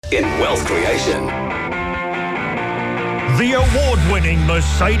in wealth creation. The award-winning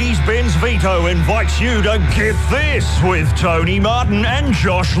Mercedes-Benz Vito invites you to Get This with Tony Martin and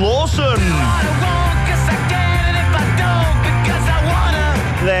Josh Lawson.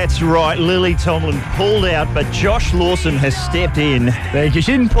 That's right, Lily Tomlin pulled out, but Josh Lawson has stepped in. Thank you.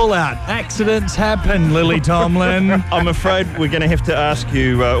 She didn't pull out. Accidents happen, Lily Tomlin. I'm afraid we're going to have to ask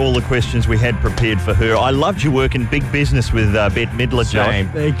you all the questions we had prepared for her. I loved your work in big business with Bette Midler, Josh.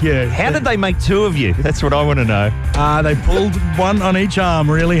 Thank you. How did they make two of you? That's what I want to know. They pulled one on each arm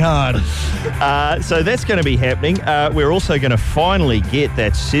really hard. So that's going to be happening. We're also going to finally get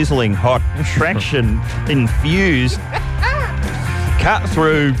that sizzling hot traction-infused cut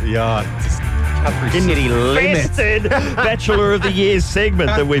through city limits. infested Bachelor of the Year segment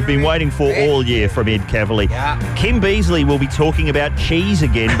that we've been waiting for all year from Ed Cavalier. Yeah. Kim Beasley will be talking about cheese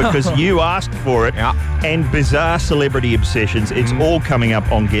again because you asked for it. Yeah. And bizarre celebrity obsessions. It's all coming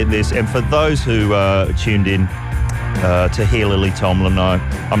up on Get This. And for those who tuned in to hear Lily Tomlin,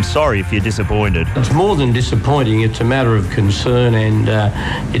 I'm sorry if you're disappointed. It's more than disappointing, it's a matter of concern, and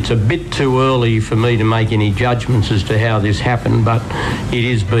it's a bit too early for me to make any judgments as to how this happened, but it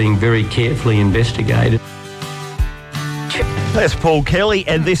is being very carefully investigated. That's Paul Kelly,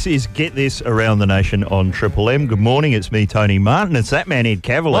 and this is Get This Around the Nation on Triple M. Good morning, it's me, Tony Martin. It's that man, Ed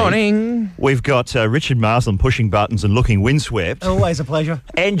Cavalier. Morning. We've got Richard Marsland pushing buttons and looking windswept. Always a pleasure.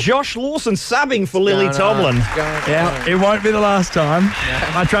 And Josh Lawson subbing for Lily Tomlin. Yeah, it won't be the last time.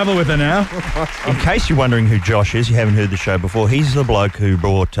 I travel with her now. In case you're wondering who Josh is, you haven't heard the show before, he's the bloke who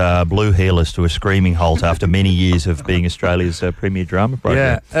brought Blue Hairless to a screaming halt after many years of being Australia's premier drama program.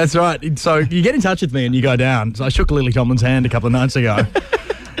 Yeah, that's right. So you get in touch with me and you go down. So I shook Lily Tomlin's hand a couple of nights ago.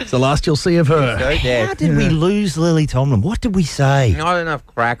 It's the last you'll see of her. How did we lose Lily Tomlin? What did we say? Not enough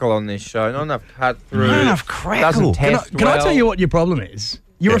crackle on this show. Not enough cut through. Not enough crackle. Doesn't test Can I tell you what your problem is?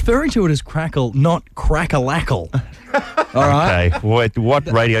 You're referring to it as crackle, not crack-a-lackle. All right? Okay.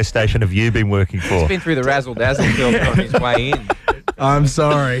 What radio station have you been working for? He's been through the razzle-dazzle film on his way in. I'm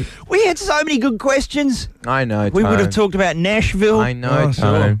sorry. We had so many good questions. I know, We would have Tone. talked about Nashville. I know, Oh, Tone.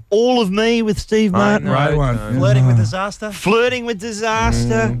 sure. All of Me with Steve I Martin. know, Right one. Tone. Flirting with disaster. Flirting with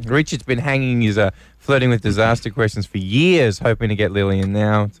disaster. Richard's been hanging his flirting with disaster questions for years, hoping to get Lily in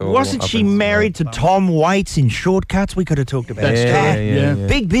now. It's all Wasn't up she in married to Tom Waits in Shortcuts? We could have talked about That's that. true. Yeah.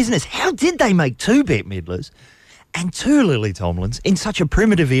 Big business. How did they make two Bette Midlers and two Lily Tomlins in such a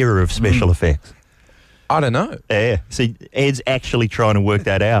primitive era of special effects? I don't know. Yeah. See, Ed's actually trying to work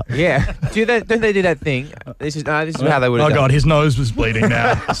that out. Yeah. Don't they do that thing? This is how they would have Oh, done God, it. his nose was bleeding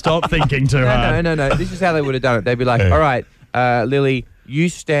now. Stop thinking too hard. No. This is how they would have done it. They'd be like, all right, Lily, you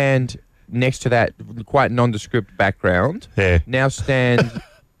stand next to that quite nondescript background. Yeah. Now stand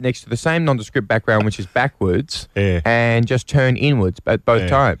next to the same nondescript background, which is backwards, Yeah. and just turn inwards at both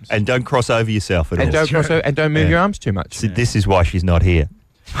times. And don't cross over yourself at all. Don't move your arms too much. See, this is why she's not here.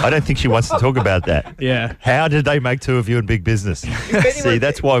 I don't think she wants to talk about that. Yeah. How did they make two of you in big business? See,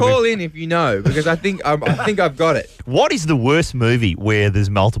 that's why Call in if you know, because I think I've got it. What is the worst movie where there's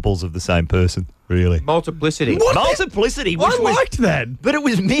multiples of the same person? Really? Multiplicity. Multiplicity. Which I liked that. But it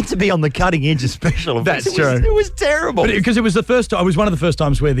was meant to be on the cutting edge of special effects. That's true. It was terrible. Because it was the first time, it was one of the first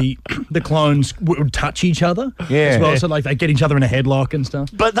times where the clones would touch each other. Yeah. As well, Yeah. so like they get each other in a headlock and stuff.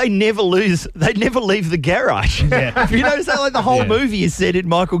 But they never leave the garage. Yeah. If you notice that, like the whole Yeah. movie is set in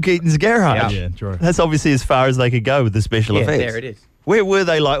Michael Keaton's garage. Yeah, true. That's obviously as far as they could go with the special Yeah, effects. there it is. Where were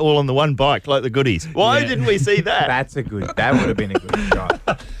they, like all on the one bike, like the goodies? Why Yeah. didn't we see that? That would have been a good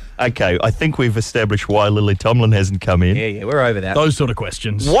shot. Okay, I think we've established why Lily Tomlin hasn't come in. Yeah, we're over that. Those sort of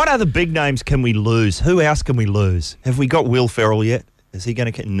questions. What other big names can we lose? Who else can we lose? Have we got Will Ferrell yet? Is he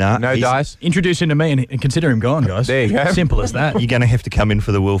going to... Nah, No he's- dice. Introduce him to me and consider him gone, guys. There you go. Simple as that. You're going to have to come in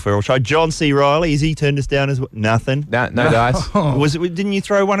for the Will Ferrell show. John C. Reilly, has he turned us down as well? Nothing. No dice. Didn't you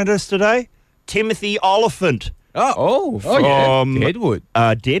throw one at us today? Timothy Oliphant. Oh, From Deadwood.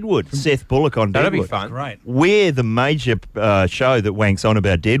 Deadwood. Seth Bullock on That'll Deadwood. be fun. Great. We're the major show that wanks on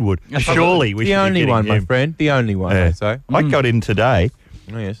about Deadwood. Surely we should The be only getting one, my him. friend. The only one, Yeah. I'd say. I got in today,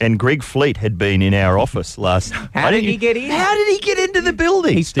 Oh, yes. and Greg Fleet had been in our office last. How did he get in? How did he get into the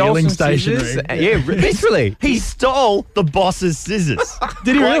building? He stole Stealing some scissors. stationery. Yeah, literally. He stole the boss's scissors.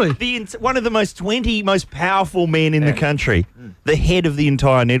 Did he really? One of the 20 most powerful men in the country, the head of the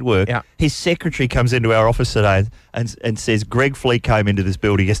entire network. Yeah. His secretary comes into our office today and says, Greg Fleet came into this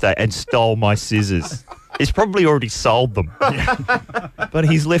building yesterday and stole my scissors. He's probably already sold them. But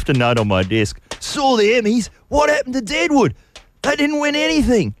he's left a note on my desk. Saw the Emmys. What happened to Deadwood? They didn't win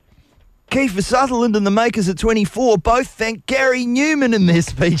anything. Kiefer Sutherland and the makers of 24 both thanked Gary Newman in their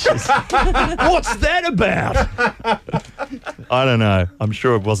speeches. What's that about? I don't know. I'm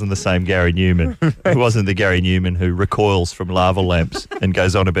sure it wasn't the same Gary Newman. It wasn't the Gary Newman who recoils from lava lamps and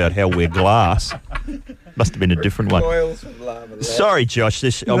goes on about how we're glass. Must have been a different one. Sorry, Josh.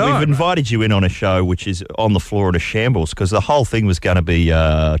 We've invited you in on a show which is on the floor in a shambles because the whole thing was going to be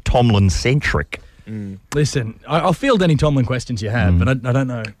Tomlin-centric. Listen, I'll field any Tomlin questions you have, but I don't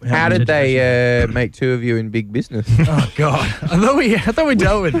know. How did they make two of you in big business? Oh, God. I thought we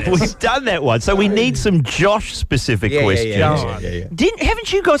dealt with this. We've done that one, so we need some Josh-specific questions.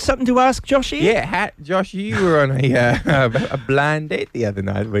 Haven't you got something to ask Josh here? Yeah, Josh, you were on a blind date the other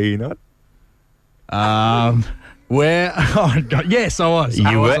night, were you not? Where? Oh, God. Yes, I was.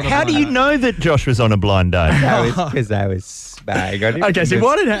 How do you know that Josh was on a blind date? Because I was spying on him. Okay, so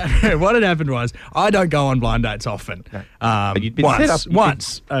what had happened was I don't go on blind dates often. No. But you'd been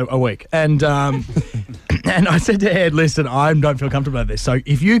once a week. And and I said to Ed, listen, I don't feel comfortable about this. So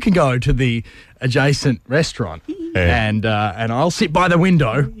if you can go to the adjacent restaurant and I'll sit by the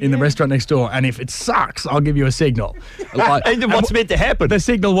window in the restaurant next door, and if it sucks, I'll give you a signal. And what's meant to happen? The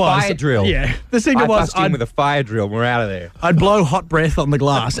signal was... Fire drill. Yeah. The signal was... I bust in with a fire drill. We're out of there. I'd blow hot breath on the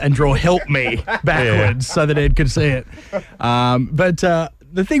glass and draw "help me" backwards so that Ed could see it. But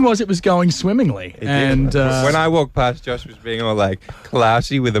the thing was, it was going swimmingly. And when I walked past, Josh was being all like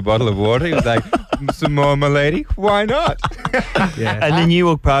classy with a bottle of water. He was like, "Some more, my lady. Why not?" yeah. And then you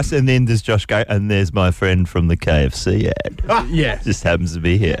walk past, and then does Josh go, "And there's my friend from the KFC ad." Yeah, just happens to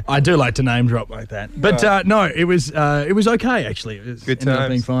be here. I do like to name drop like that, but no, it was okay actually. It was good ended up times.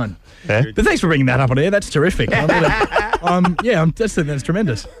 being fine. Yeah? But thanks for bringing that up on air. That's terrific. That's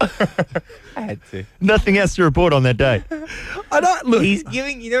tremendous. I had to. Nothing else to report on that day. I don't look. He's giving.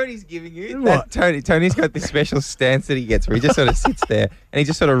 You know what he's giving you? What? Tony's got this special stance that he gets where he just sort of sits there and he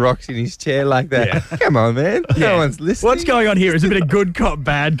just sort of rocks in his chair like that. Yeah. Come on, man. No one's listening. What's going on here is a bit of good cop,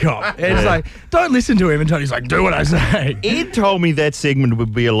 bad cop. It's like, don't listen to him. And Tony's like, do what I say. Ed told me that segment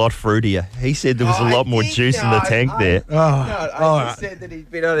would be a lot fruitier. He said there was a lot more juice in the tank there. I just said that he'd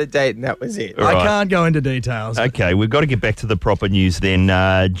been on a date and that was it. Right. I can't go into details. Okay, we've got to get back to the proper news then.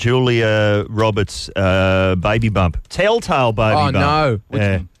 Julia Roberts' baby bump. Telltale baby bump. Oh,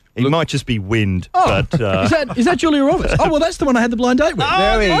 no. It might just be wind, Oh, but... is that Julia Roberts? Oh, well, that's the one I had the blind date with.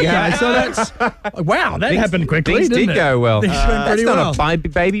 There we okay, go. so that's... Wow, that happened quickly, Things didn't did it? go well. Things went That's pretty well. not a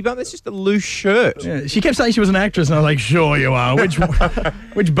baby bump. That's just a loose shirt. Yeah, she kept saying she was an actress, and I was like, sure you are.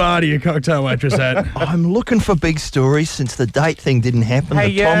 Which bar do you cocktail waitress at? I'm looking for big stories since the date thing didn't happen.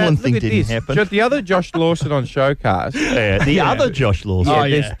 Hey, the Tomlin look thing at didn't this. happen. The other Josh Lawson on Showcast. The other Josh Lawson. Oh,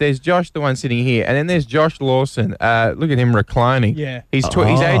 yeah. There's Josh, the one sitting here, and then there's Josh Lawson. Look at him reclining. Yeah. His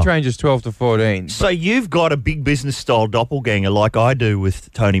age range is 12 to 14. So you've got a big business style doppelganger like I do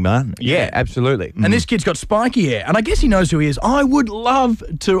with Tony Martin. Yeah, absolutely. And this kid's got spiky hair, and I guess he knows who he is. I would love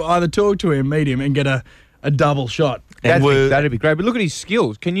to either talk to him, meet him, and get a double shot. That'd be great. But look at his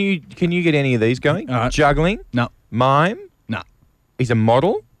skills. Can you get any of these going? All right. Juggling? No. Mime? No. He's a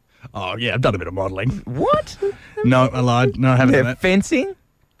model? Oh, yeah, I've done a bit of modelling. What? No, I lied. No, I haven't done that. Fencing?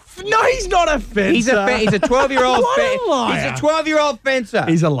 No, he's not a fencer. He's a 12-year-old What a liar. He's a 12-year-old fencer.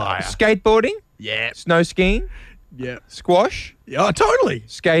 He's a liar. Skateboarding? Yeah. Snow skiing? Yeah. Squash? Oh, totally.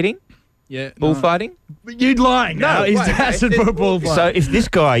 Skating? Yeah. Bullfighting? You'd lying. No, he's wait, dancing wait, football. So if this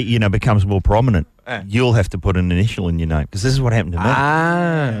guy, becomes more prominent, you'll have to put an initial in your name because this is what happened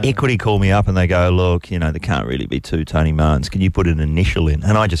to me. Equity called me up and they go, look, there can't really be two Tony Martins. Can you put an initial in?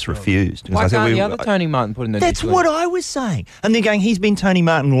 And I just refused. Why can't the other Tony Martin put in the That's what I was saying. And they're going, he's been Tony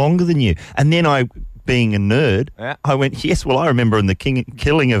Martin longer than you. And then I, being a nerd, I went, yes, well, I remember in the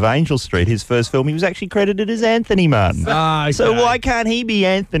Killing of Angel Street, his first film, he was actually credited as Anthony Martin. Okay. So why can't he be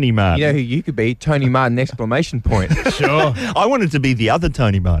Anthony Martin? You know who you could be? Tony Martin, exclamation point. Sure. I wanted to be the other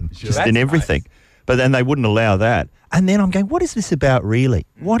Tony Martin, just in That's everything. nice. But then they wouldn't allow that. And then I'm going, what is this about really?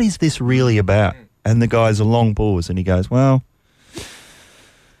 What is this really about? And the guy's a long pause and he goes, well,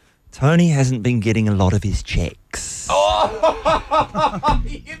 Tony hasn't been getting a lot of his checks. Oh,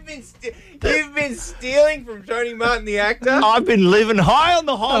 you've been stealing from Tony Martin, the actor? I've been living high on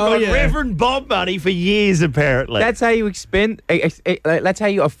the hog on yeah. Reverend Bob money for years, apparently. That's how you that's how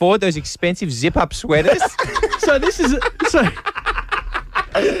you afford those expensive zip-up sweaters? So this is so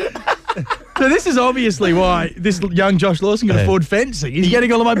this is obviously why this young Josh Lawson can afford fencing. He's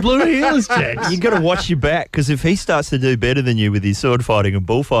getting all of my blue heelers checks. you got to watch your back because if he starts to do better than you with his sword fighting and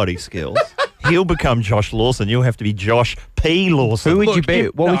bullfighting skills, he'll become Josh Lawson. You'll have to be Josh P. Lawson. Who would you be?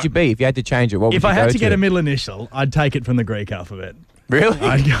 Look, What would you be if you had to change it? What would If you I go had to get a middle initial, I'd take it from the Greek alphabet. Really?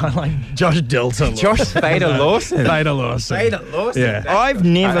 I like Josh Delta. Josh Theta Lawson. Theta Lawson. Theta Lawson. Yeah. I've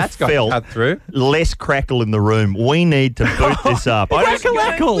never that's got felt cut through. less crackle in the room. We need to boot this up.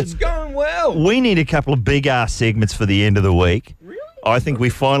 It's going well. We need a couple of big ass segments for the end of the week. Really? I think we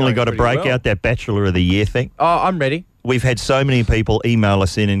finally got to break out that Bachelor of the Year thing. Oh, I'm ready. We've had so many people email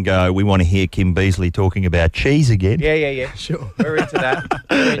us in and go, we want to hear Kim Beazley talking about cheese again. Yeah. Sure. We're into that.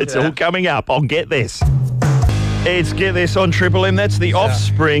 It's all coming up on Get This. It's Get This on Triple M. That's the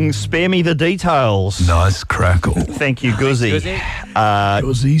Offspring. Spare me the details. Nice crackle. Thank you, Guzzy.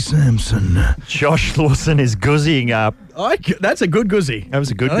 Guzzy Sampson. Josh Lawson is guzzying up. That's a good Guzzy. That was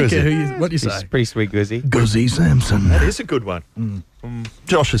a good I don't care Guzzy. what you He's say. pretty sweet, Guzzy. Guzzy Sampson. That is a good one.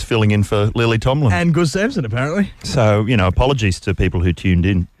 Josh is filling in for Lily Tomlin. And Guz Sampson, apparently. So, apologies to people who tuned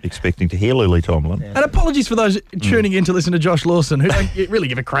in expecting to hear Lily Tomlin. And apologies for those tuning in to listen to Josh Lawson, who don't really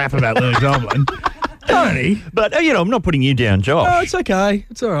give a crap about Lily Tomlin. Tony. But, I'm not putting you down, Josh. No, it's okay.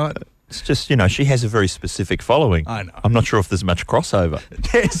 It's all right. It's just, she has a very specific following. I know. I'm not sure if there's much crossover.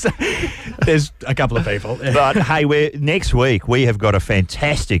 There's a couple of people. But, hey, next week we have got a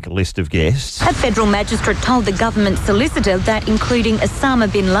fantastic list of guests. A federal magistrate told the government solicitor that including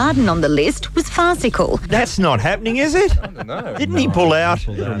Osama bin Laden on the list was farcical. That's not happening, is it? No. Didn't he pull out?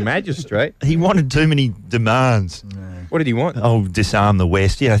 You're a magistrate. He wanted too many demands. What did he want? Oh, disarm the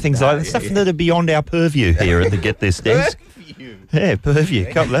West. Things like that. Stuff that are beyond our purview here at the Get This desk. Yeah,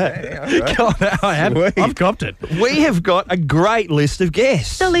 purview. Cop that. God, I have. I've copped it. We have got a great list of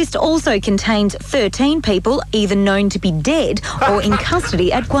guests. The list also contains 13 people either known to be dead or in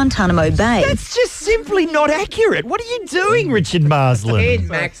custody at Guantanamo Bay. That's just simply not accurate. What are you doing, Richard Marsland?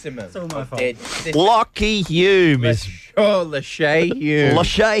 maximum. It's all my fault. Lockie Hume is... Lachey Hume.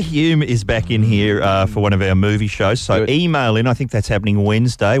 Lachey Hume is back in here for one of our movie shows. So Good. email in. I think that's happening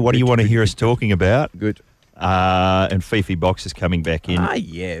Wednesday. What do you want to hear us talking about? Good. And Fifi Box is coming back in. Ah,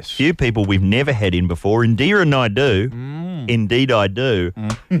 yes. Few people we've never had in before. Indira Naidu. Indeed I do.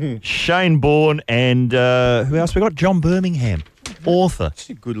 Shane Bourne and who else we got? John Birmingham. Author. It's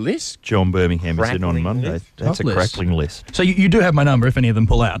a good list. John Birmingham is in on Crackling Monday. list. That's a Top list. crackling list. So you do have my number if any of them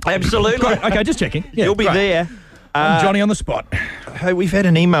pull out. Absolutely. Great. Okay, just checking. Yeah, You'll be great. there. I'm Johnny on the spot. Hey, we've had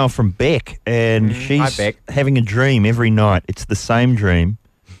an email from Beck, and she's Hi, Beck. having a dream every night. It's the same dream.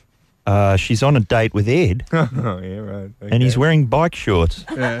 She's on a date with Ed, Oh, yeah, right. Okay. and he's wearing bike shorts.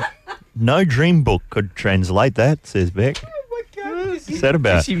 Yeah. No dream book could translate that, says Beck. What's that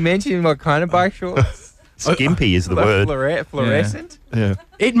about? Did she mention what kind of bike shorts? Skimpy is the word. Fluorescent? Yeah.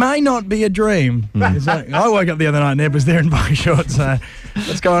 It may not be a dream. It's like, I woke up the other night and Ed was there in bike shorts.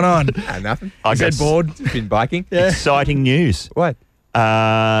 What's going on? Nothing. I Is got Ed bored? Been biking? Yeah. exciting news. What?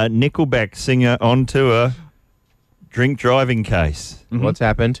 Nickelback singer on tour, drink driving case. What's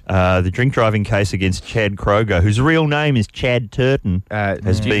happened? The drink driving case against Chad Kroger, whose real name is Chad Turton,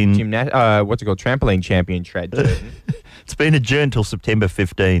 has been what's it called? Trampoline champion Chad Turton. it's been adjourned till September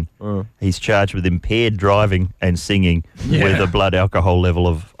 15. Oh. He's charged with impaired driving and singing with a blood alcohol level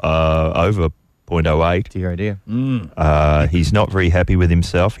of over 0.08. Dear idea. He's not very happy with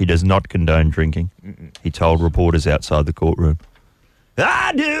himself. He does not condone drinking. He told reporters outside the courtroom.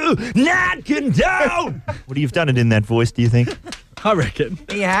 I do not condone. What do you've done it in that voice, do you think? I reckon.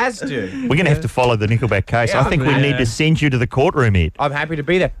 He has to. We're going to have to follow the Nickelback case. Yeah, I think we need to send you to the courtroom, Ed. I'm happy to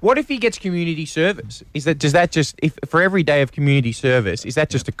be there. What if he gets community service? Does that just if for every day of community service, is that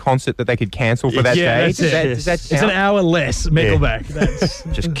just a concert that they could cancel for that Yeah, day? that's it. Does that It's an count? hour less Nickelback. That's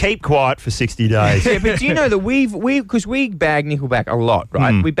Just keep quiet for 60 days. Yeah, but do you know that because we bag Nickelback a lot,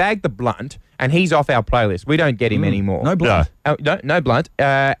 right? We bag the Blunt, and he's off our playlist. We don't get him anymore. no blood. No Blunt.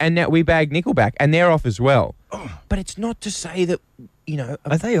 And now we bag Nickelback, and they're off as well. But it's not to say that,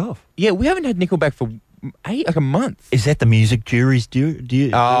 Are they off? yeah, we haven't had Nickelback for like a month. Is that the music jury's do you?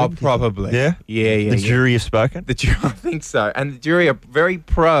 Oh, probably. Yeah? Yeah. The jury have spoken? The jury, I think so. And the jury are very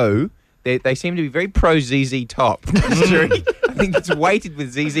pro. They seem to be very pro ZZ Top. The jury, I think it's weighted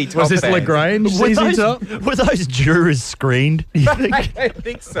with ZZ Top. Was this fans. LaGrange? ZZ Top? Were those jurors screened? Do you think? I don't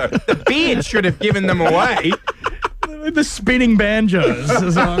think so. The beard should have given them away. The spinning banjos.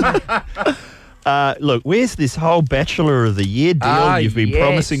 Look, where's this whole Bachelor of the Year deal you've been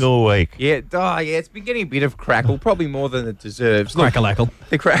promising all week? Yeah, it's been getting a bit of crackle, probably more than it deserves. Look, Crackalackle.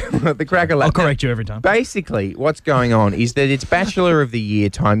 the crackle. I'll correct you every time. Basically, what's going on is that it's Bachelor of the Year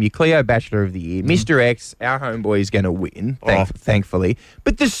time. Your Cleo Bachelor of the Year. Mr. X, our homeboy, is going to win, thankfully.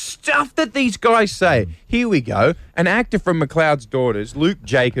 But the stuff that these guys say, here we go. An actor from McLeod's Daughters, Luke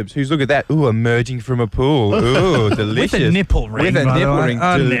Jacobs, who's, look at that, ooh, emerging from a pool. Ooh, delicious. With a nipple ring, With a by the nipple way. ring.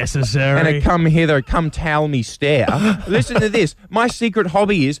 Unnecessary. And a come hither, come towel me stare. Listen to this. My secret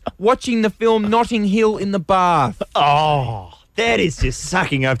hobby is watching the film Notting Hill in the bath. Oh, That is just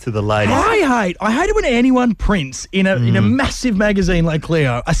sucking up to the ladies. I hate it when anyone prints in a massive magazine like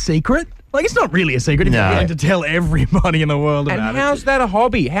Cleo a secret. Like, it's not really a secret if you're willing to tell everybody in the world about it. And how's that a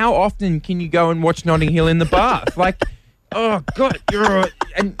hobby? How often can you go and watch Notting Hill in the bath? Like, oh, God.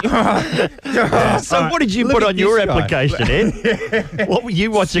 So what did you put on your application, Ed? What were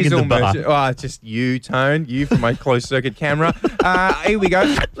you watching in the bar? Oh, just you, Tone. You from my closed-circuit camera. Here we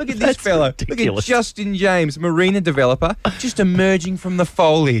go. Look at this fella. ridiculous. Look at Justin James, marina developer, just emerging from the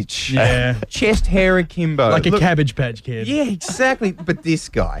foliage. Yeah. Chest hair akimbo. Like a Cabbage Patch Kid. Yeah, exactly. But this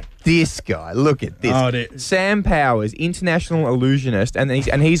guy, look at this. Oh, Sam Powers, international illusionist, and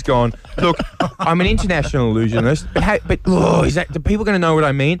he's gone, look, I'm an international illusionist, is that, are people going to know what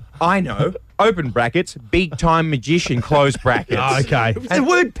I mean? I know. Open brackets, big time magician, close brackets. Oh, okay. The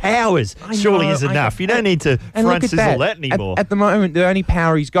word powers surely is enough. You don't need to front sizzle that anymore. At the moment, the only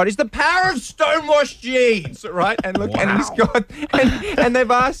power he's got is the power of stonewashed jeans, right? And look, and he's got, and they've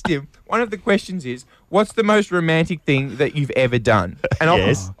asked him. One of the questions is, what's the most romantic thing that you've ever done? And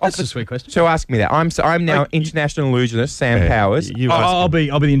That's a sweet question. So ask me that. I'm now international illusionist Sam Powers. I'll be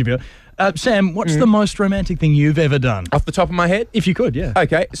the interviewer. Sam, what's the most romantic thing you've ever done? Off the top of my head? If you could, yeah.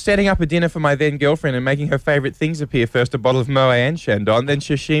 Okay, setting up a dinner for my then girlfriend and making her favourite things appear. First a bottle of Moët and Chandon, then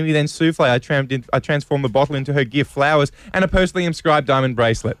sashimi, then souffle. I transformed the bottle into her gift, flowers, and a personally inscribed diamond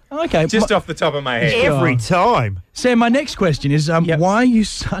bracelet. Okay. Just off the top of my head. Every time. Sam, my next question is, why are you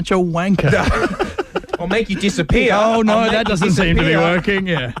such a wanker? I'll make you disappear. Oh, no, that doesn't seem to be working,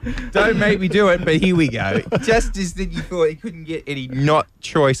 yeah. Don't make me do it, but here we go. Just as that you thought you couldn't get any not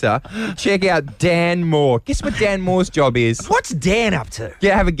choicer, check out Dan Moore. Guess what Dan Moore's job is? What's Dan up to?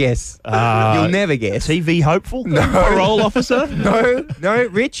 Yeah, have a guess. You'll never guess. TV hopeful? No. Parole officer? No.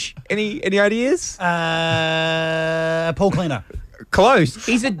 Rich? Any ideas? Pool cleaner. Close.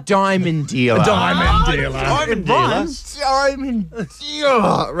 He's a diamond dealer. Diamond dealer. Diamond dealer? Diamond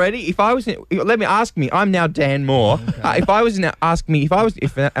dealer. Ready? Let me ask me. I'm now Dan Moore. Okay.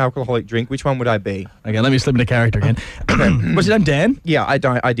 If an alcoholic drink, which one would I be? Okay, let me slip into character again. What's your name, Dan? Yeah,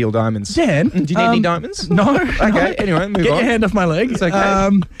 I deal diamonds. Dan? Do you need any diamonds? No. Okay, anyway, move Get on. your hand off my leg. It's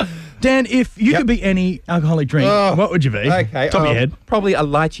okay. Dan, if you could be any alcoholic drink, what would you be? Okay. Top of your head. Probably a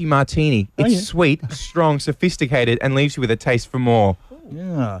lychee martini. It's yeah. sweet, strong, sophisticated, and leaves you with a taste for more.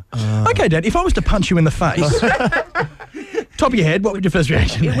 Yeah. Okay, Dan, if I was to punch you in the face, top of your head, what would your first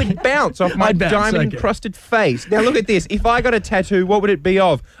reaction be? It would bounce off my diamond-encrusted face. Now look at this. If I got a tattoo, what would it be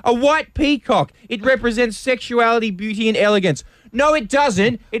of? A white peacock. It represents sexuality, beauty, and elegance. No, it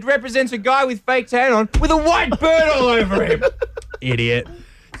doesn't. It represents a guy with fake tan on with a white bird all over him. Idiot.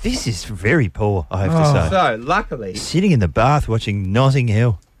 This is very poor, I have to say. So, luckily, Sitting in the bath watching Notting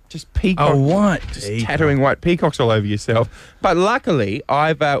Hill. just peacock. Oh, what? Just tattooing white peacocks all over yourself. But luckily,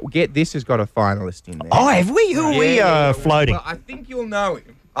 I've Get This has got a finalist in there. Oh, have we? Who are we floating? Well, I think you'll know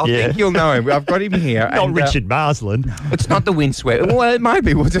him. I think you'll know him. I've got him here. Not and, Richard Marsland. It's not the windswept. Well, it might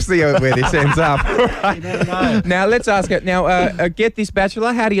be. We'll just see where this ends up. Right. Now, let's ask it. Now, Get This,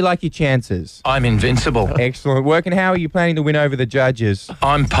 Bachelor, how do you like your chances? I'm invincible. Excellent work. And how are you planning to win over the judges?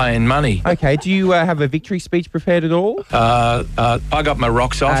 I'm paying money. Okay. Do you have a victory speech prepared at all? I got my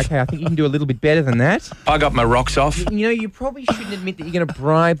rocks off. Okay. I think you can do a little bit better than that. I got my rocks off. You know, you probably shouldn't admit that you're going to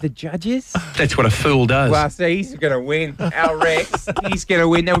bribe the judges. That's what a fool does. Well, so he's going to win. Our Rex, he's going to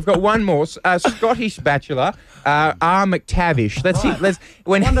win. Now, we've got one more. Scottish Bachelor, R. McTavish. Let's see.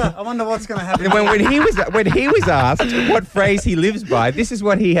 I wonder what's going to happen. When he was asked what phrase he lives by, this is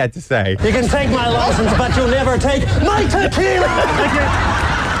what he had to say. You can take my Lawsons, but you'll never take my tequila.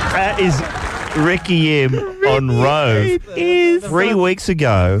 That is Ricky M on Rove. It is. 3 weeks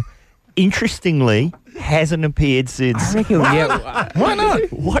ago. Interestingly, hasn't appeared since. I reckon, Why not?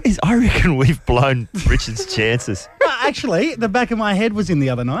 I reckon we've blown Richard's chances. Actually, the back of my head was in the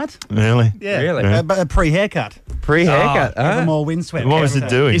other night. Really? Yeah. Really? A pre-haircut. Pre-haircut. Evermore windswept. What was it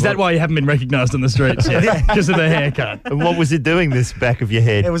doing? Is that why you haven't been recognised on the streets yet? Because of the haircut? And what was it doing, this back of your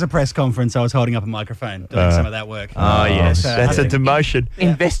head? It was a press conference. I was holding up a microphone, doing some of that work. Oh, yes. So That's a demotion.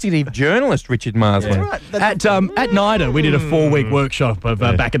 Investigative journalist Richard Marsland. Right. At NIDA, we did a 4-week workshop of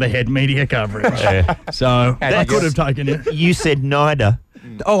back of the head media coverage. So I could have taken it. You said NIDA,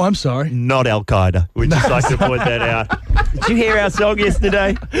 Oh, I'm sorry. not Al Qaeda. We'd just like to point that out. Did you hear our song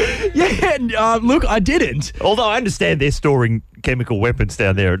yesterday? Yeah, look, I didn't. Although I understand they're storing chemical weapons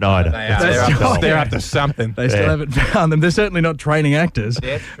down there at night. They're up to something. They still haven't found them. They're certainly not training actors.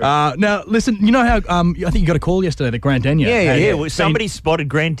 Yeah, true. Now, listen, you know how I think you got a call yesterday that Grant Denyer. Yeah, well, somebody spotted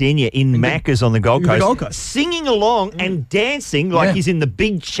Grant Denyer in Macca's on the Gold Coast, singing along and dancing like he's in the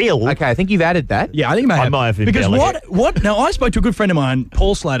Big Chill. Okay, I think you've added that. Yeah, I think I might have because embellished what? Now, I spoke to a good friend of mine,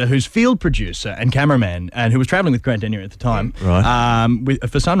 Paul Slater, who's field producer and cameraman, and who was travelling with Grant Denyer at the time,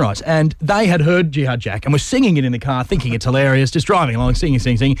 for Sunrise, and they had heard Jihad Jack and were singing it in the car, thinking it's hilarious, just driving along,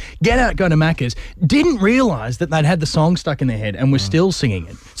 singing. Get out, go to Macca's. Didn't realise that they'd had the song stuck in their head and were still singing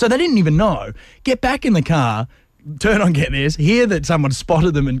it, so they didn't even know. Get back in the car, turn on Get This, hear that someone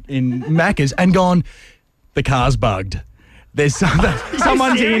spotted them in Macca's and gone, the car's bugged. There's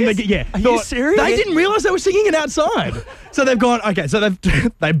someone's in the Are you serious? They didn't realise they were singing it outside. So they've gone, okay, so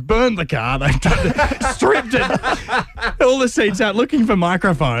they burned the car, they stripped it, all the seats out looking for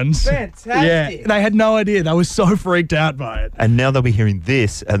microphones. Fantastic. Yeah, they had no idea. They were so freaked out by it. And now they'll be hearing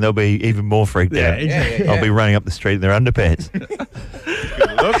this, and they'll be even more freaked out. Exactly. I'll be running up the street in their underpants.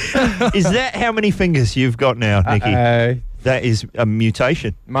 Is that how many fingers you've got now, Nikki? That is a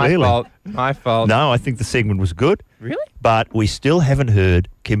mutation. My fault. No, I think the segment was good. Really? But we still haven't heard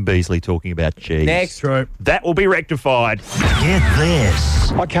Kim Beazley talking about cheese. Next. True. That will be rectified. Get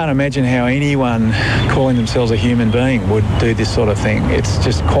this. I can't imagine how anyone calling themselves a human being would do this sort of thing. It's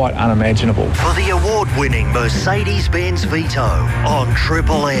just quite unimaginable. For the award-winning Mercedes-Benz Vito on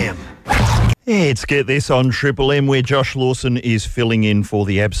Triple M. It's Get This on Triple M, where Josh Lawson is filling in for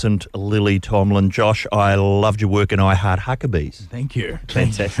the absent Lily Tomlin. Josh, I loved your work in I Heart Huckabees. Thank you.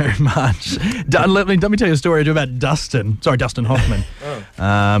 Fantastic. Thank you very much. Let me tell you a story about Dustin Hoffman.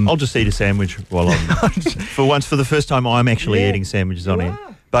 I'll just eat a sandwich while I'm... for the first time, I'm actually eating sandwiches on air.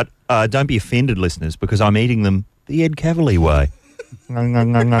 But don't be offended, listeners, because I'm eating them the Ed Cavalier way. No.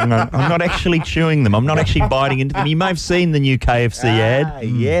 I'm not actually chewing them. I'm not actually biting into them. You may have seen the new KFC ad.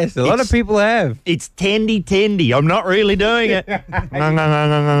 Yes, a lot of people have. It's tendy. I'm not really doing it.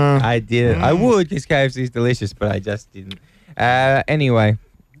 No. I didn't. I would, because KFC is delicious, but I just didn't. Anyway.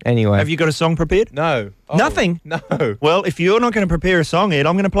 Have you got a song prepared? No. Oh, Nothing? No. Well, if you're not going to prepare a song, Ed,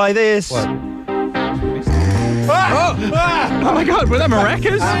 I'm going to play this. What? Oh my God, were they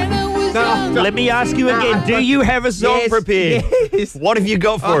maracas? No. Let me ask you again. Do you have a song prepared? Yes. What have you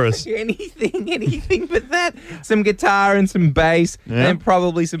got for us? Anything but that. Some guitar and some bass, and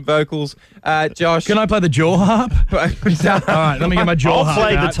probably some vocals. Josh. Can I play the jaw harp? All right, let me get my jaw I'll harp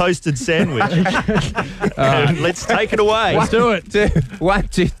play the out. toasted sandwich. Let's take it away. Let's do it. 1,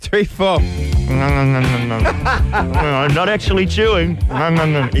 2, 3, 4. I'm not actually chewing.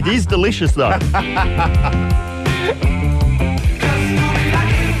 It is delicious, though.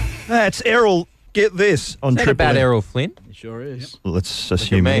 That's Errol. Get This on Is that Triple about M. Errol Flynn? It sure is. Let's Look at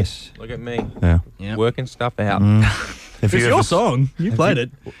assume me. yes. Look at me. Yeah. Working stuff out. Have It's you your ever- song. You played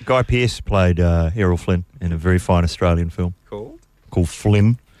it. Guy Pearce played Errol Flynn in a very fine Australian film Cool. called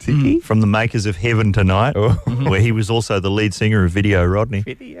Flynn, from the makers of Heaven Tonight, where he was also the lead singer of Video Rodney.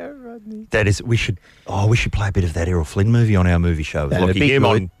 Video Rodney. That is, we should play a bit of that Errol Flynn movie on our movie show. That'd Lucky be him good.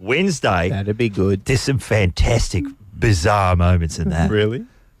 on Wednesday. That'd be good. There's some fantastic, bizarre moments in that. Really?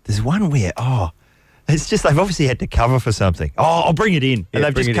 There's one where, it's just they've obviously had to cover for something. Oh, I'll bring it in. And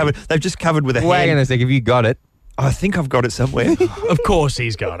Yeah, bring it in. they've just covered with a Wait hand. a sec. Have you got it? I think I've got it somewhere. Of course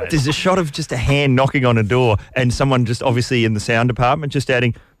he's got it. There's a shot of just a hand knocking on a door and someone just obviously in the sound department just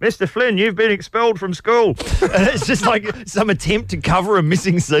adding, Mr. Flynn, you've been expelled from school. And it's just like some attempt to cover a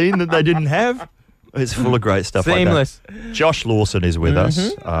missing scene that they didn't have. It's full of great stuff Seamless. like that. Josh Lawson is with us.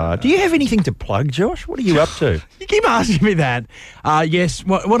 Do you have anything to plug, Josh? What are you up to? You keep asking me that. Yes.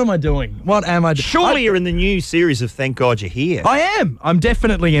 What am I doing? What am I doing? Surely you're in the new series of Thank God You're Here. I am. I'm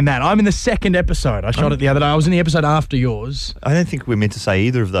definitely in that. I'm in the second episode. I shot it the other day. I was in the episode after yours. I don't think we're meant to say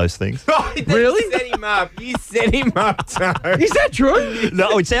either of those things. Really? You set him up. You set him up, Tone. Is that true?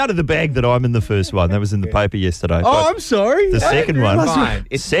 No, it's out of the bag that I'm in the first one. That was in the paper yesterday. Oh, But I'm sorry. the second one, Fine.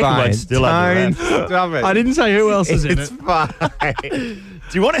 It's second fine. one's still under Tone, wraps. stop it. I didn't say who else is in It's it. fine.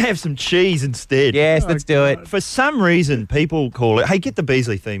 Do you want to have some cheese instead? Yes, let's do it. For some reason, people call it, hey, get the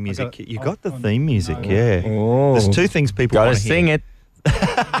Beazley theme music. You got the theme music, yeah. Oh. There's two things people Gotta want to sing it.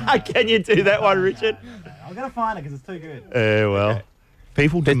 Can you do that one, Richard? I'm going to find it because it's too good. Well,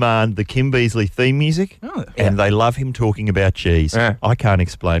 people demand the Kim Beazley theme music, Oh, and they love him talking about cheese. Yeah. I can't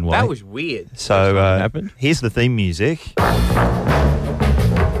explain why. That was weird. So That's what happened. here's the theme music.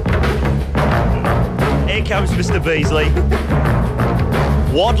 Here comes Mr. Beazley,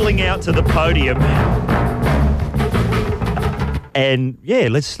 waddling out to the podium. And yeah,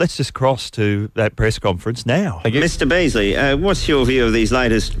 let's just cross to that press conference now. Mr. Beazley, what's your view of these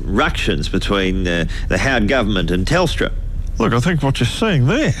latest ructions between the Howard government and Telstra? Look, I think what you're seeing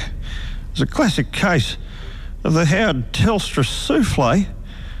there is a classic case of the Howard Telstra souffle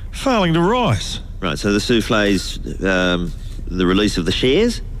failing to rise. Right, so the souffle's the release of the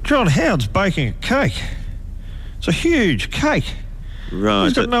shares? John Howard's baking a cake. It's a huge cake. Right.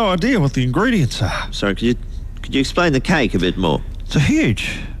 He's got no idea what the ingredients are. Sorry, could you explain the cake a bit more? It's a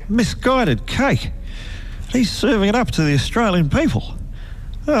huge, misguided cake. He's serving it up to the Australian people,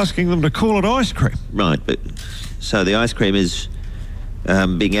 asking them to call it ice cream. Right, but so the ice cream is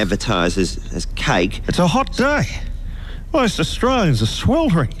being advertised as cake. It's a hot day. Most Australians are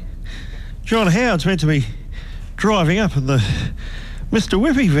sweltering. John Howard's meant to be driving up in the Mr.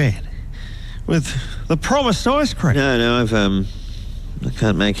 Whippy van with the promised ice cream. No, I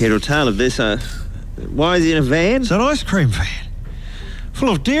can't make head or tail of this. Why is he in a van? It's an ice cream van full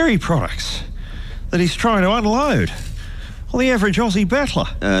of dairy products that he's trying to unload on the average Aussie battler.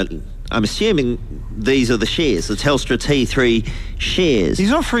 I'm assuming these are the shares, the Telstra T3 shares.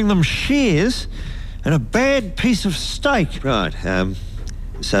 He's offering them shares and a bad piece of steak. Right,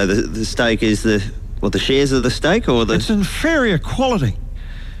 so the steak is the shares of the steak or the... It's inferior quality.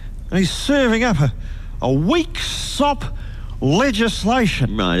 And he's serving up a weak sop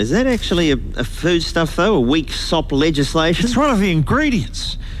legislation. Right, is that actually a foodstuff though, a weak sop legislation? It's one of the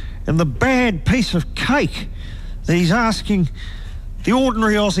ingredients in the bad piece of cake that he's asking the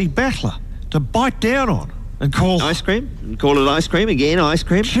ordinary Aussie battler to bite down on and call... Ice cream? And call it ice cream again, ice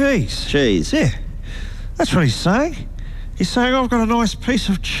cream? Cheese. Cheese. Yeah, that's what he's saying. He's saying, I've got a nice piece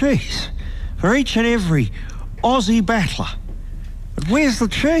of cheese for each and every Aussie battler. But where's the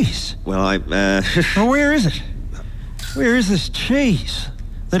cheese? Well, Well, where is it? Where is this cheese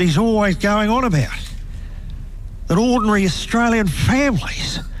that he's always going on about? That ordinary Australian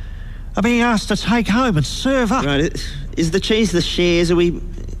families are being asked to take home and serve up. Right, is the cheese the shares? Are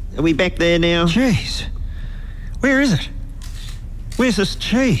we back there now? Cheese? Where is it? Where's this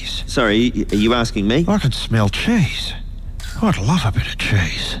cheese? Sorry, are you asking me? I can smell cheese. I'd love a bit of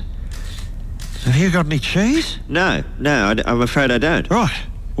cheese. Have you got any cheese? No, I'm afraid I don't. Right.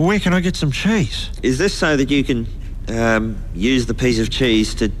 Well, where can I get some cheese? Is this so that you can use the piece of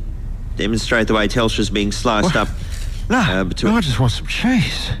cheese to demonstrate the way Telstra's being sliced up? No, I just want some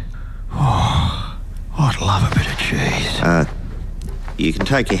cheese. Oh, I'd love a bit of cheese. You can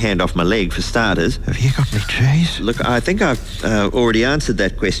take your hand off my leg for starters. Have you got any cheese? Look, I think I've already answered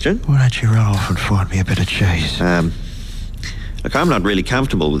that question. Why don't you run off and find me a bit of cheese? Look, I'm not really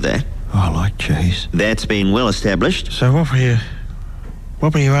comfortable with that. I like cheese. That's been well established. So what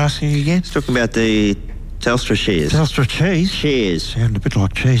were you asking again? It's talking about the Telstra shares. Telstra cheese? Shares. Sound a bit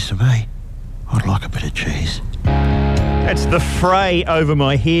like cheese to me. I'd like a bit of cheese. That's the fray over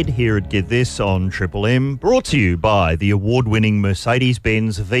my head here at Get This on Triple M, brought to you by the award-winning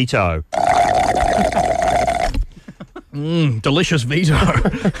Mercedes-Benz Vito. Delicious Vito.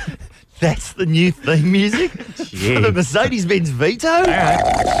 That's the new theme music for the Mercedes-Benz Vito?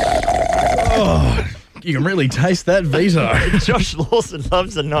 Oh, you can really taste that Vito. Josh Lawson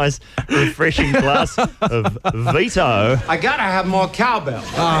loves a nice, refreshing glass of Vito. I gotta have more cowbell.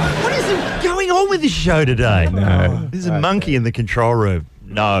 What is going on with this show today? No. There's a monkey in the control room.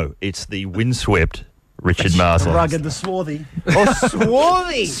 No, it's the windswept Richard Marsden. Rugged, the swarthy. Oh,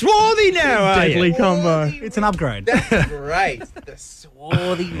 swarthy. Swarthy now, are Deadly you? combo. It's an upgrade. That's great. The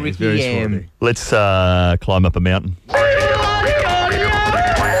swarthy Ricky M. Let's climb up a mountain.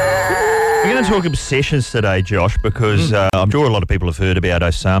 We're going to talk obsessions today, Josh, because I'm sure a lot of people have heard about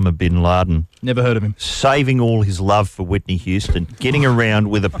Osama bin Laden. Never heard of him. Saving all his love for Whitney Houston, getting around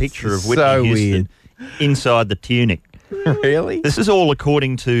with a picture of Whitney So Houston inside the tunic. Really? This is all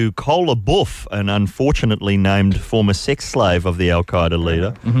according to Kola Buff, an unfortunately named former sex slave of the Al-Qaeda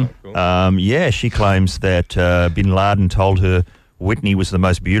leader. Cool. She claims that bin Laden told her Whitney was the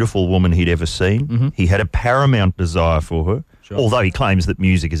most beautiful woman he'd ever seen. He had a paramount desire for her, although he claims that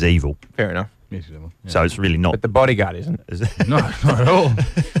music is evil. Fair enough. So it's really not. But the bodyguard isn't. No, not at all.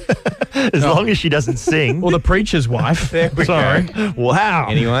 As long as she doesn't sing. Or the preacher's wife. Sorry. Wow.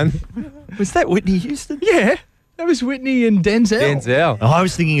 Anyone? Was that Whitney Houston? Yeah. That was Whitney and Denzel. Denzel. Oh, I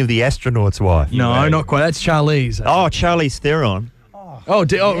was thinking of the astronaut's wife. No, not quite. That's Charlize. Oh, Charlize Theron.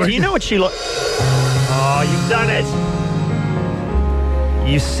 Do you know what she like? Oh, you've done it.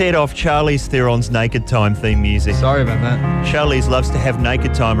 You set off Charlize Theron's Naked Time theme music. Sorry about that. Charlize loves to have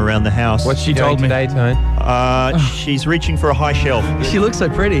naked time around the house. What's she Told doing me. today, Tone? She's reaching for a high shelf. She looks so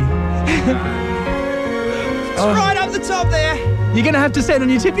pretty. It's right up the top there. You're going to have to stand on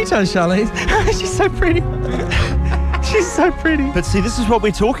your tippy toes, Charlize. She's so pretty. She's so pretty. But see, this is what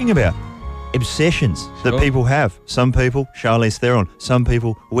we're talking about. obsessions that people have. Some people, Charlize Theron. Some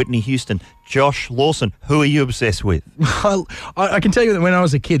people, Whitney Houston. Josh Lawson. Who are you obsessed with? Well, I can tell you that when I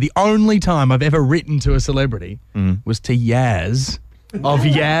was a kid, the only time I've ever written to a celebrity was to Yaz. Of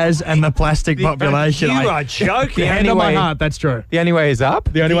Yaz and the plastic population. You are joking. Hand on my heart, that's true. The only way is up?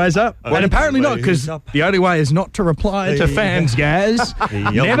 The only way is up. And apparently not, because the only way is not to reply to fans, Yaz.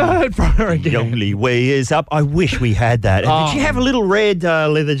 Never heard from her again. The only way is up. I wish we had that. And did you have a little red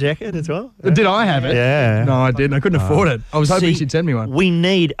leather jacket as well? Did I have it? Yeah. No, I didn't. I couldn't afford it. I was hoping she'd send me one. We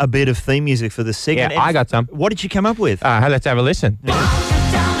need a bit of theme music for the segment. Yeah, I got some. What did you come up with? Let's have a listen.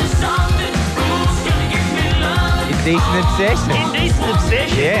 Indecent Obsession. Indecent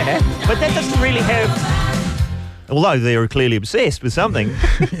Obsession? Yeah. But that doesn't really have... Although they're clearly obsessed with something,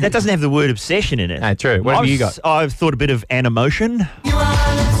 that doesn't have the word obsession in it. True. What have you got? I've thought a bit of Animotion. Oh,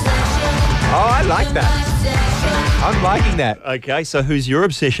 I like that. I'm liking that. Okay, so who's your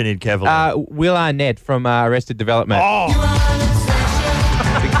obsession in Cavalier? Will Arnett from Arrested Development.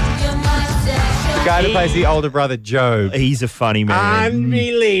 The guy that plays the older brother, Job. He's a funny man.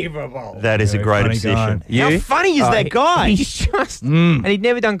 Unbelievable. That is a great obsession. How funny is that guy? He's just... And he'd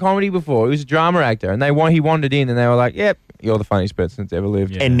never done comedy before. He was a drama actor. And he wandered in and they were like, yep, you're the funniest person that's ever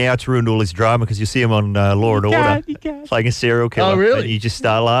lived. And now it's ruined all his drama because you see him on Law and Order playing a serial killer. Oh, really? And you just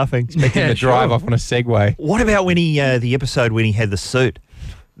start laughing. Expecting to drive off on a Segway. What about when the episode when he had the suit?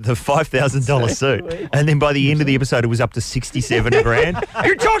 The $5,000 suit. And then by the end of the episode, it was up to $67,000.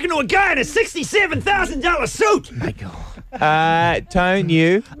 You're talking to a guy in a $67,000 suit. My God. Tone,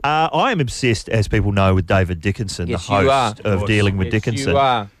 you? I am obsessed, as people know, with David Dickinson, Yes, the you host are. of Dealing with Yes, Dickinson. you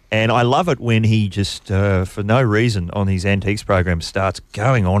are. And I love it when he just, for no reason, on his antiques program, starts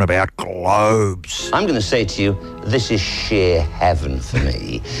going on about globes. I'm going to say to you, this is sheer heaven for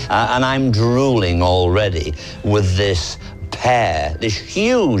me. And I'm drooling already with this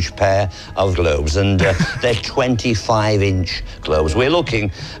huge pair of globes, and they're 25-inch globes. We're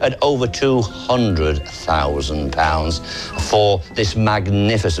looking at over £200,000 for this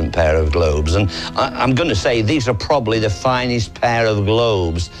magnificent pair of globes, and I'm going to say these are probably the finest pair of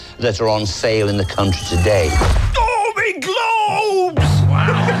globes that are on sale in the country today. Oh, big globes!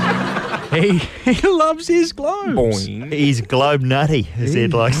 Wow. He loves his globes. Boing. He's globe nutty, as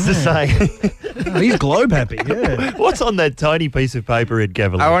Ed likes to say. Oh, he's globe happy, yeah. What's on that tiny piece of paper, Ed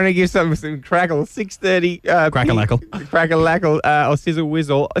Cavalier? I want to give some crackle. 6:30. Crackle-lackle. Crackle-lackle or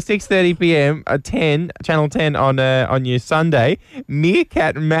sizzle-whizzle. 6:30 p.m. 10, Channel 10 on your Sunday.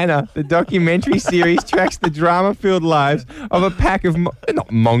 Meerkat Manor, the documentary series, tracks the drama-filled lives of a pack of,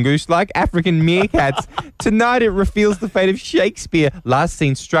 not mongoose-like, African meerkats. Tonight it reveals the fate of Shakespeare, last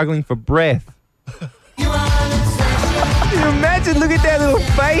seen struggling for breath. Can you imagine? Look at their little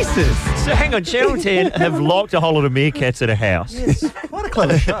faces. So hang on, Channel 10 have locked a whole lot of meerkats at a house. Yes, what a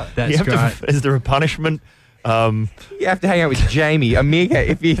clever show. That's great. Is there a punishment? You have to hang out with Jamie. A meerkat.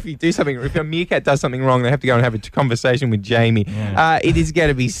 If you do something, if a meerkat does something wrong, they have to go and have a conversation with Jamie. Yeah. It is going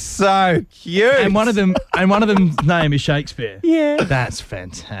to be so cute. And one of them's name is Shakespeare. Yeah. That's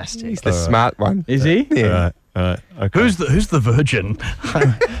fantastic. He's the smart one. Is he? Yeah. All right. Okay. Who's the virgin?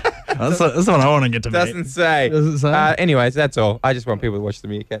 That's the one I want to get to meet. Doesn't say. Doesn't say. Anyways, that's all. I just want people to watch the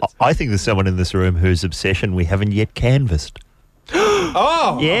meerkats. I think there's someone in this room whose obsession we haven't yet canvassed.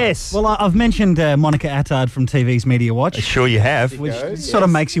 Oh! Yes. Well, I've mentioned Monica Attard from TV's Media Watch. Sure you have. Which sort of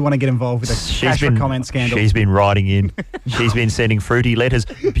makes you want to get involved with a cash for comment scandal. She's been writing in. She's been sending fruity letters.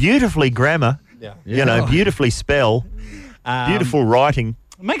 Beautifully grammar. Yeah. Beautifully spell. Beautiful writing.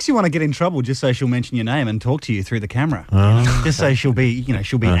 It makes you want to get in trouble just so she'll mention your name and talk to you through the camera. Just so she'll be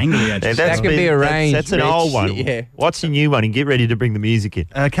angry at you. That could be arranged. That's an Rich. old one. Yeah. What's your new one? And get ready to bring the music in.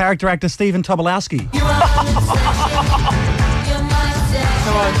 Character actor Stephen Tobolowsky.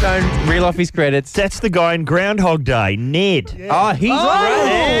 Come on, don't reel off his credits. That's the guy in Groundhog Day, Ned. Oh, he's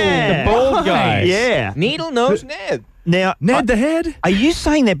Yeah. the bald guy. Yeah. Needle nose Ned. Now, Ned the Head? Are you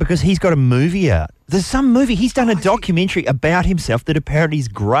saying that because he's got a movie out? There's some movie. He's done a documentary about himself that apparently is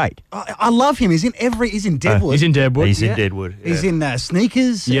great. I love him. He's in Deadwood. He's in Deadwood. He's in Deadwood. He's in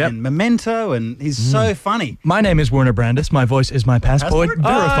Sneakers and Memento, and he's so funny. My name is Werner Brandis. My voice is my passport.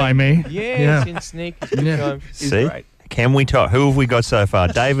 Verify me. Yeah, he's in Sneakers. Yeah. See? Great. Can we talk? Who have we got so far?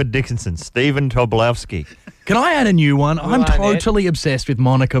 David Dickinson, Stephen Tobolowsky. Can I add a new one? I'm Ned. totally obsessed with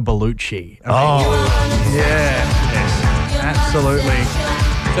Monica Bellucci. Yes. Absolutely.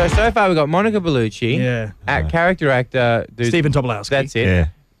 So far we've got Monica Bellucci. Yeah. Character actor. Dude, Stephen Tobolowsky. That's it. Yeah.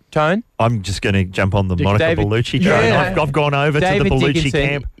 Tone? I'm just going to jump on the Monica David- Bellucci train. Yeah. I've gone over David to the Bellucci Dickinson,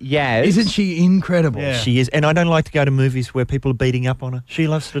 camp. Yes. Isn't she incredible? Yeah. She is, and I don't like to go to movies where people are beating up on her. She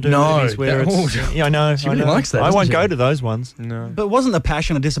loves to do movies where it's. Yeah, I know. She really likes that, I doesn't won't she? go to those ones. No. But wasn't the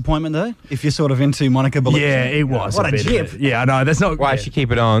passion a disappointment, though? If you're sort of into Monica Bellucci? Yeah, it was. What a bit of jip. it. Yeah, I know. That's not. Why she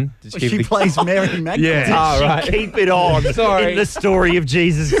keep it on? Just keep She the- plays Mary Magdalene. Yeah. Did Oh, right. she keep it on Sorry. in the story of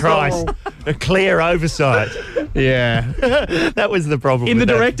Jesus Christ? A clear oversight. Yeah. That was the problem. In the with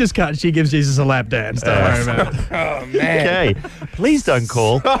that. director's cut, she gives Jesus a lap dance. Don't worry about it. Oh, man. Okay, please don't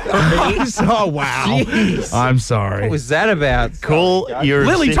call. Oh, wow. Jeez. I'm sorry. What was that about? Call your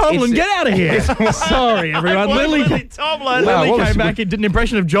Lily Tomlin, get out of here. Sorry, everyone. Lily Tomlin. Wow, what was- came back and did an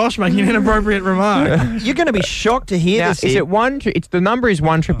impression of Josh making an inappropriate remark. You're going to be shocked to hear Now, this. is Ed. it one? It's the number is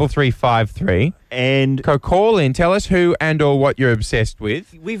 13353. And So call in. Tell us who and or what you're obsessed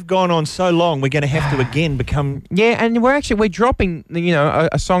with. we've gone on so long. We're going to have to again become. Yeah, and we're dropping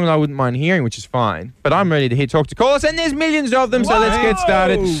a song that I wouldn't mind hearing, which is fine. But I'm ready to talk to callers, and there's millions of them. So let's get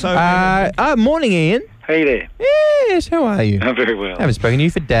started. So Morning, Ian. Hey there. Yes, how are you? I'm very well. I haven't spoken to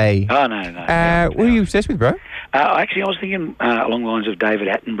you for days. Oh, no. What are you obsessed with, bro? Actually, I was thinking along the lines of David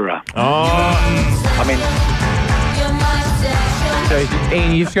Attenborough. Oh, I mean, So,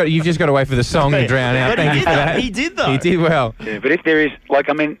 Ian, you've just got to wait for the song to drown out. Thank you for that. He did though. He did well. yeah, but if there is,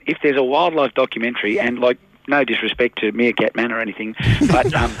 if there's a wildlife documentary, and no disrespect to Meerkat Man or anything,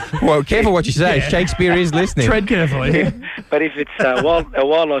 but Well, careful what you say. Shakespeare is listening. Tread carefully. but if it's a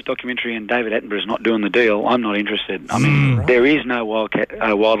wildlife documentary and David Attenborough's not doing the deal, I'm not interested. I mean, there is no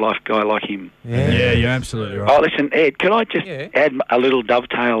wildlife guy like him. Yeah, you're absolutely right. Oh, listen, Ed, could I just add a little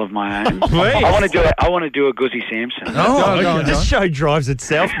dovetail of my own? Please. I want to do a Guzzy Sampson. Oh, go on, This show drives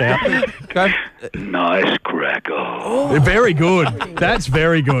itself now. Nice crackle. Very good. That's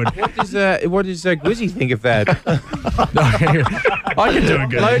very good. What does Gwizzy think of that? I can do a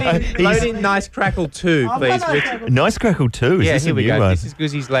good. Load in Nice Crackle 2, please. Richard. Nice Crackle 2. Is Yeah, this here a we new go. one? This is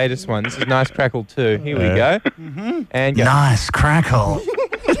Gwizzy's latest one. This is Nice Crackle 2. Here we go. And go. Nice crackle.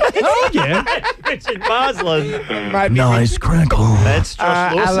 Oh, yeah. Richard Marsland. Might be Nice crackle. That's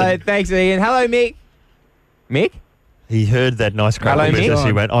Josh Lawson. hello, thanks, Ian. Hello, Mick. Mick? He heard that Nice Crackle Hello, business. Mick.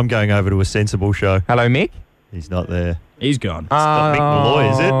 He went, I'm going over to a sensible show. Hello, Mick. He's not there. He's gone. It's not Mick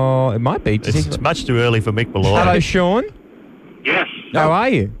Malloy, is it? Oh, it might be. It's much too early for Mick Malloy. Hello, Sean. Yes. How are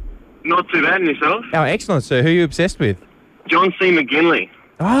you? Not too bad, and yourself? Oh, excellent, sir. Who are you obsessed with? John C. McGinley.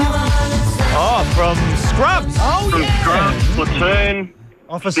 Oh, from Scrubs. From Scrubs, Platoon,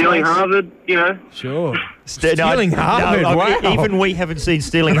 Office Stealing Space. Harvard, Sure. Stealing Harvard, wow. Even we haven't seen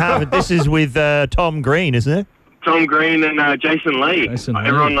Stealing Harvard. This is with Tom Green, isn't it? Tom Green and Jason Lee.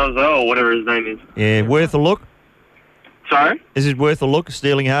 Everyone knows or whatever his name is. Yeah, worth a look. Sorry? Is it worth a look,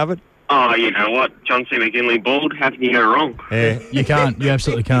 Stealing Harvard? Oh, you know what? John C. McGinley bald. How can you go wrong? Yeah. You can't. You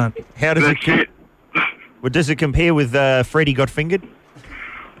absolutely can't. How does That's it. Well, does it compare with Freddie Got Fingered?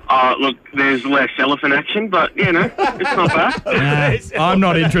 Look, there's less elephant action, but, it's not bad. I'm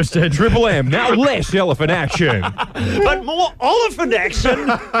not interested. Triple M. Now less elephant action. But more Oliphant action.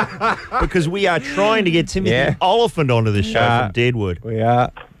 Because we are trying to get Timothy Oliphant onto the show from Deadwood. We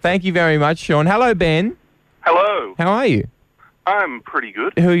are. Thank you very much, Sean. Hello, Ben. Hello. How are you? I'm pretty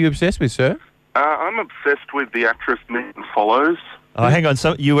good. Who are you obsessed with, sir? I'm obsessed with the actress Megan Follows. Oh, hang on.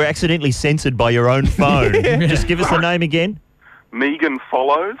 So you were accidentally censored by your own phone. Just give us the name again. Megan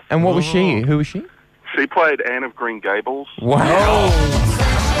Follows. And what was she? Who was she? She played Anne of Green Gables. Wow.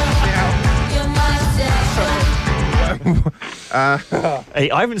 Hey,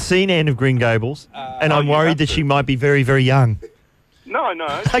 I haven't seen Anne of Green Gables, and I'm worried that she might be very, very young. No.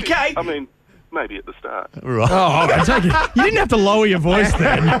 Okay. I mean, maybe at the start. Right. Oh, okay. Take it. You didn't have to lower your voice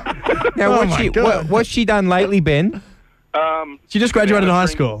then. Now, God. what's she done lately, Ben? She just graduated high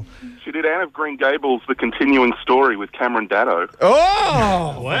school. She did Anne of Green Gables, the continuing story with Cameron Daddo.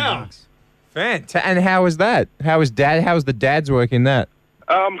 Oh, wow. And how was that? How was the dad's work in that?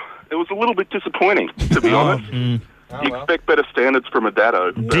 It was a little bit disappointing, to be honest. You expect better standards from a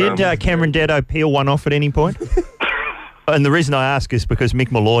Daddo. Did Cameron Daddo peel one off at any point? And the reason I ask is because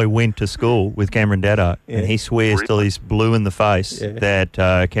Mick Malloy went to school with Cameron Daddo, and he swears till he's blue in the face that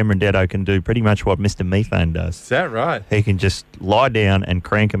Cameron Daddo can do pretty much what Mr. Methane does. Is that right? He can just lie down and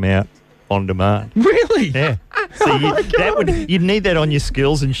crank him out on demand. Really? Yeah. So you'd need that on your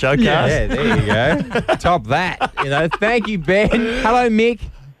skills and showcase. Yeah, there you go. Top that. Thank you, Ben. Hello, Mick.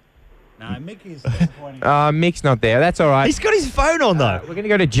 No, Mick is disappointing. Mick's not there. That's all right. He's got his phone on, though. We're going to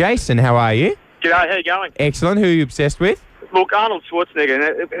go to Jason. How are you? G'day, how you going? Excellent. Who are you obsessed with? Look, Arnold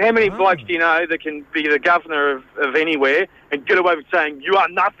Schwarzenegger. How many blokes do you know that can be the governor of anywhere and get away with saying, "You are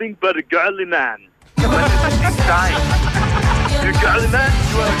nothing but a girly man"? That's insane. You're girly man.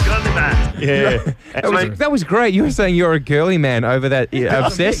 You are a girly man. Yeah. That was great. You were saying you're a girly man over that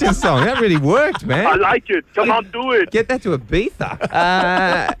Obsession song. That really worked, man. I like it. Come on, do it. Get that to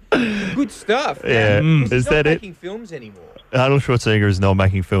Ibiza. Good stuff. Yeah. He's Is not that it? making films anymore. Arnold Schwarzenegger is not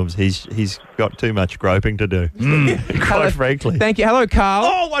making films. He's got too much groping to do. Quite frankly. Thank you. Hello, Carl.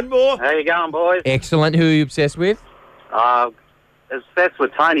 Oh, one more. How you going, boys? Excellent. Who are you obsessed with? Obsessed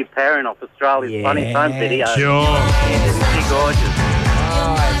with Tony Perrin off Australia's Funny Home Video. Sure. She's gorgeous.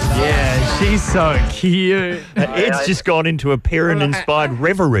 Yeah, she's so cute. Ed's just gone into a Perrin-inspired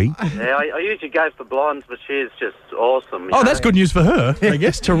reverie. Yeah, I usually go for blondes, but she's just awesome. Oh, that's good news for her. I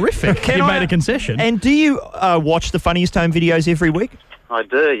guess terrific. You made a concession. And do you watch the Funniest Home videos every week? I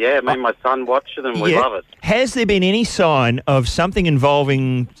do, yeah. Me and my son watch them. We love it. Has there been any sign of something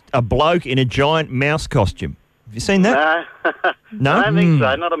involving a bloke in a giant mouse costume? Have you seen that? No? I don't think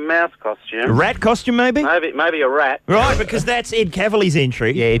so. Not a mouse costume. A rat costume, maybe? Maybe a rat. Right, because that's Ed Cavali's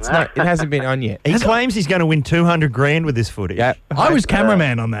entry. Yeah, it's not. It hasn't been on yet. He claims he's going to win $200,000 with this footage. Yeah. I was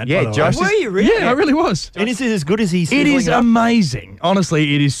cameraman on that. Yeah, by the Josh. way. Were you really? Yeah, I really was. And is it as good as he's It is sizzling up? amazing.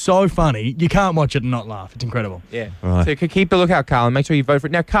 Honestly, it is so funny. You can't watch it and not laugh. It's incredible. Yeah. Right. So keep a lookout, Carl, and make sure you vote for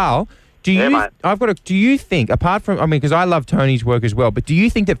it. Now, Carl, do you? mate. Do you think, apart from, because I love Tony's work as well, but do you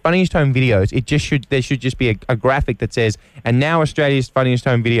think that Funniest Home Videos, there should just be a graphic that says, and now Australia's Funniest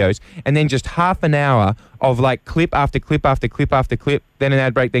Home Videos, and then just half an hour of like clip after clip after clip after clip, then an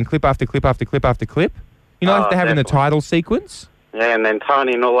ad break, then clip after clip after clip after clip? You know, like they have in the title sequence. Yeah, and then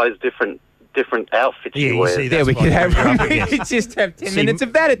Tony and all those different outfits he wears. There we could just have 10 minutes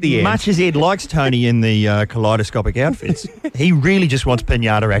of that at the end. Much as Ed likes Tony in the kaleidoscopic outfits, he really just wants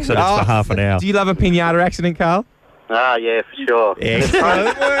pinata accidents for half an hour. Do you love a pinata accident, Carl? Yeah, for sure.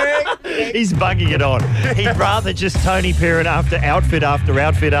 He's bugging it on. He'd rather just Tony Perrin after outfit after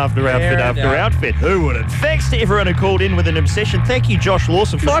outfit after outfit after outfit. Who wouldn't? Thanks to everyone who called in with an obsession. Thank you, Josh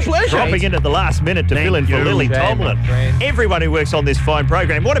Lawson, for dropping in at the last minute to fill in for Lily Tomlin. Everyone who works on this fine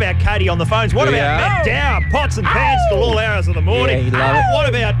program. What about Katie on the phones? What about Matt Dow? Pots and pans till all hours of the morning. Yeah, love it. What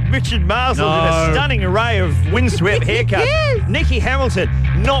about Richard Marsland in a stunning array of windswept haircuts? Nikki Hamilton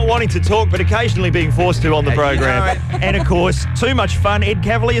not wanting to talk but occasionally being forced to on the program. And of course, too much fun, Ed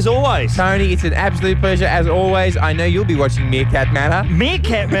Cavalier as always. Tony, it's an absolute pleasure as always. I know you'll be watching Meerkat Manor.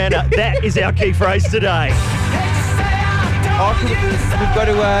 Meerkat Manor, that is our key phrase today.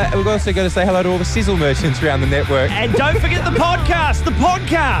 We've also got to say hello to all the Sizzle merchants around the network. And don't forget the podcast.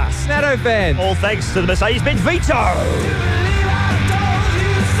 Snatto fans. All thanks to the Mercedes-Benz Vito.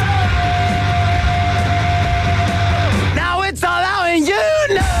 Now it's all out and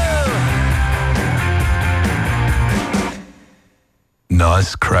you know.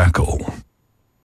 Nice crackle.